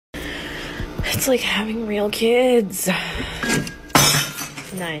It's like having real kids.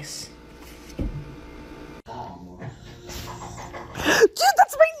 Nice. Dude,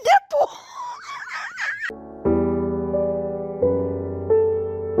 that's my nipple!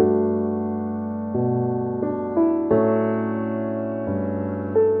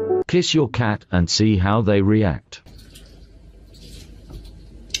 Kiss your cat and see how they react.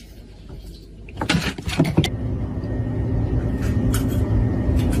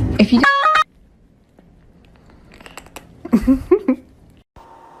 If you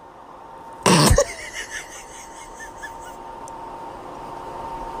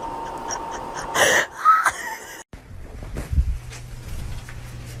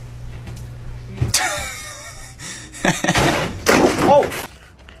Oh!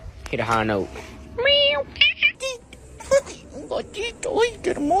 Hit a high note. Meow. Gatito, ay, qué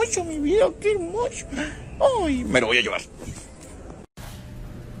hermoso, mi vida, qué hermoso. Ay, me lo voy a llevar.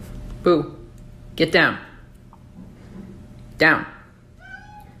 Boo, get down. Down.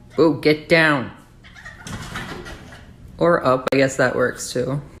 Boo, get down. Or up, I guess that works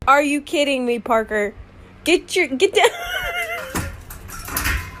too. Are you kidding me, Parker? Get down. Come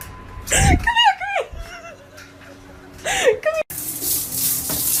here. Come here.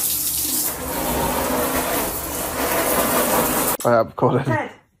 I have called it. Ted.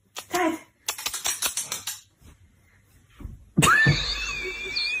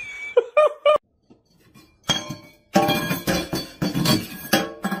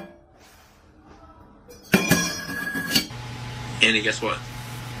 Andy, guess what?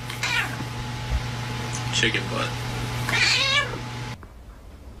 Chicken butt.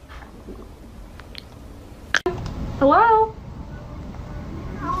 Hello?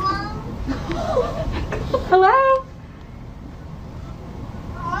 Hello?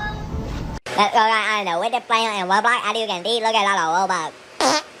 Let's go I know with the plan and what black I do can eat look at all about.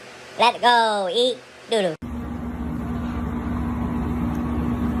 Let's go eat doo-doo.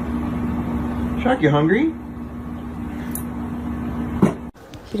 Shark, you hungry?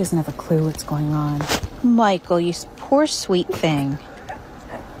 He doesn't have a clue what's going on. Michael, you poor sweet thing.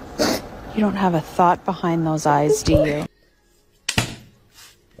 You don't have a thought behind those eyes, do you?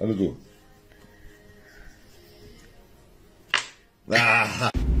 Ano to?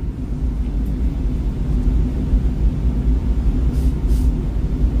 Ah.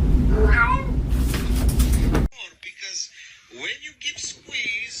 Because when you give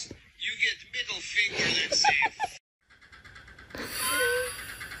squeeze, you get middle finger, that's it.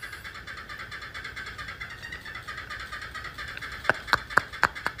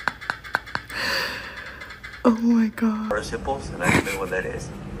 Oh my god. Participles, and I don't know what that is.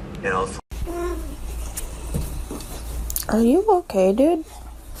 You know. Are you okay, dude?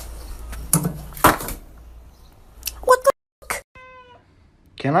 What the fuck?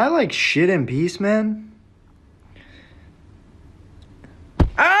 Can I like shit in peace, man?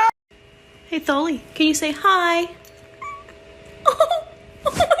 Ah! Hey, Tholi, can you say hi?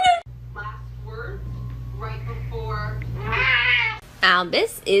 Last word, right before. Now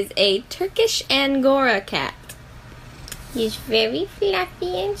this is a Turkish Angora cat. He's very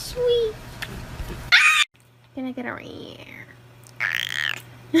fluffy and sweet. Can I get a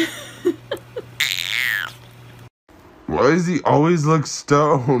Why does he always look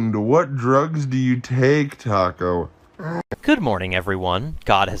stoned? What drugs do you take, Taco? Good morning, everyone.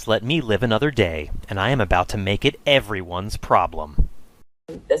 God has let me live another day, and I am about to make it everyone's problem.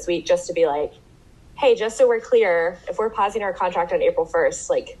 This week, just to be like, hey, just so we're clear, if we're pausing our contract on April 1st,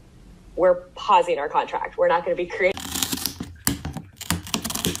 like, we're pausing our contract. We're not going to be creating.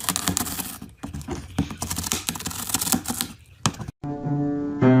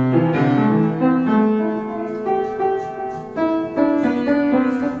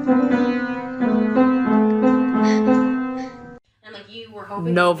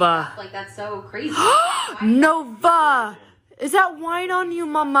 Nova. Like, that's so crazy. Nova! Is that wine on you,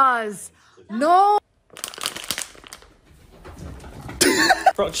 mamas? No!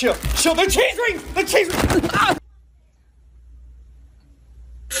 Bro, chill. Chill, the cheese rings! The cheese rings! Ah!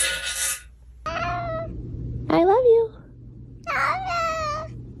 I love you.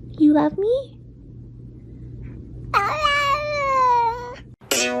 You love me?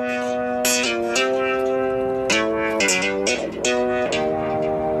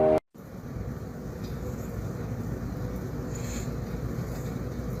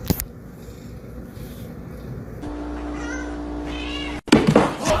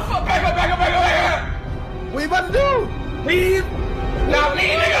 What you about to do? Leave! Now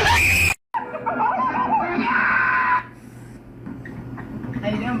leave, nigga! How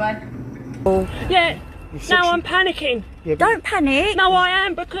you doing, bud? Yeah, now I'm packing. panicking. Don't panic. No, I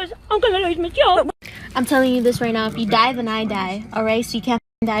am, because I'm going to lose my job. I'm telling you this right now. If you die, then I die. Alright? So you can't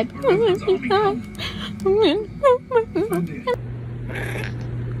die.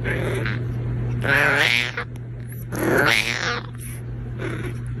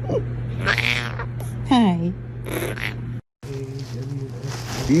 Hey.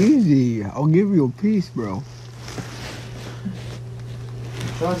 Easy. I'll give you a piece, bro.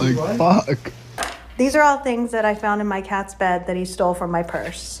 Like, fuck. These are all things that I found in my cat's bed that he stole from my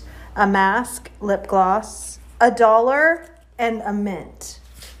purse. A mask, lip gloss, $1, and a mint.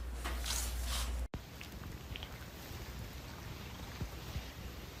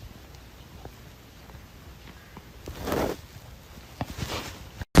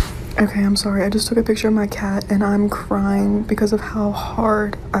 Okay, I'm sorry. I just took a picture of my cat and I'm crying because of how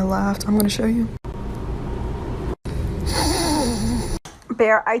hard I laughed. I'm gonna show you.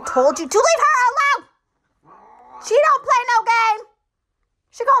 Bear, I told you to leave her alone! She don't play no game!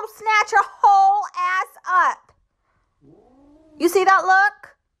 She gonna snatch your whole ass up. You see that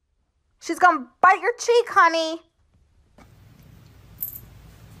look? She's gonna bite your cheek, honey.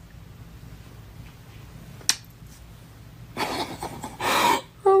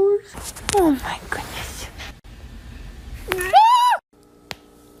 Oh my goodness.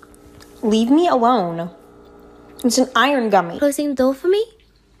 Leave me alone. It's an iron gummy. Closing the door for me?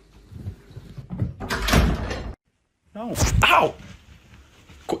 No. Ow!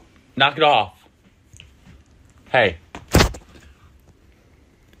 Knock it off. Hey.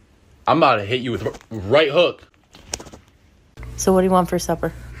 I'm about to hit you with right hook. So what do you want for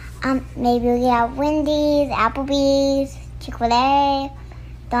supper? Maybe we get Wendy's, Applebee's, Chick-fil-A,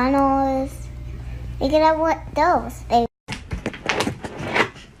 McDonald's. We could have what those.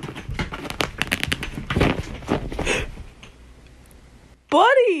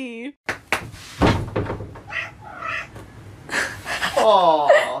 Buddy!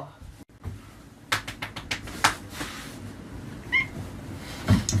 Aww.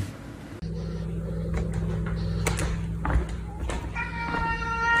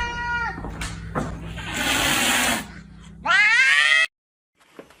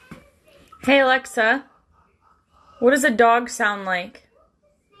 Hey Alexa, what does a dog sound like?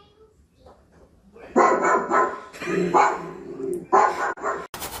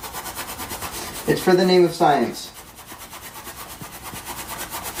 It's for the name of science.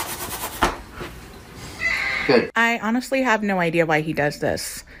 Good. I honestly have no idea why he does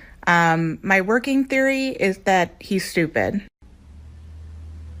this. My working theory is that he's stupid.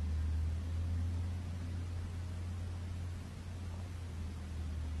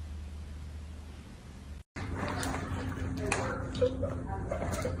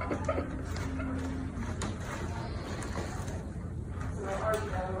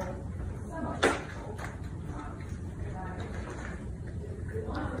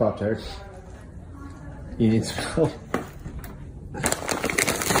 Pop-Tarts. You need some help.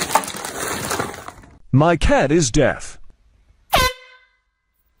 My cat is deaf.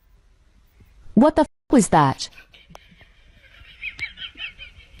 What the f was that?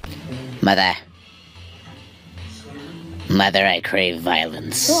 Mother. Mother, I crave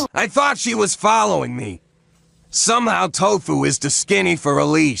violence. I thought she was following me. Somehow Tofu is too skinny for a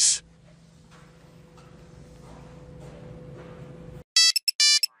leash.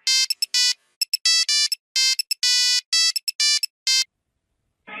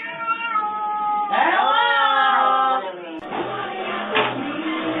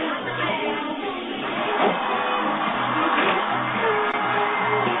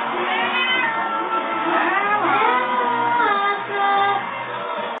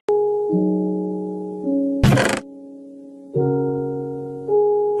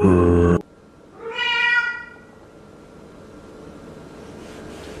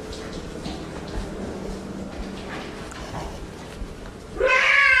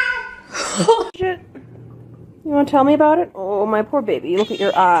 Shit. You want to tell me about it? Oh, my poor baby. Look at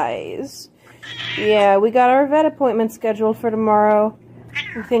your eyes. Yeah, we got our vet appointment scheduled for tomorrow.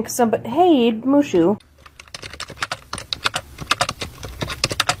 I think somebody... Hey, Mushu.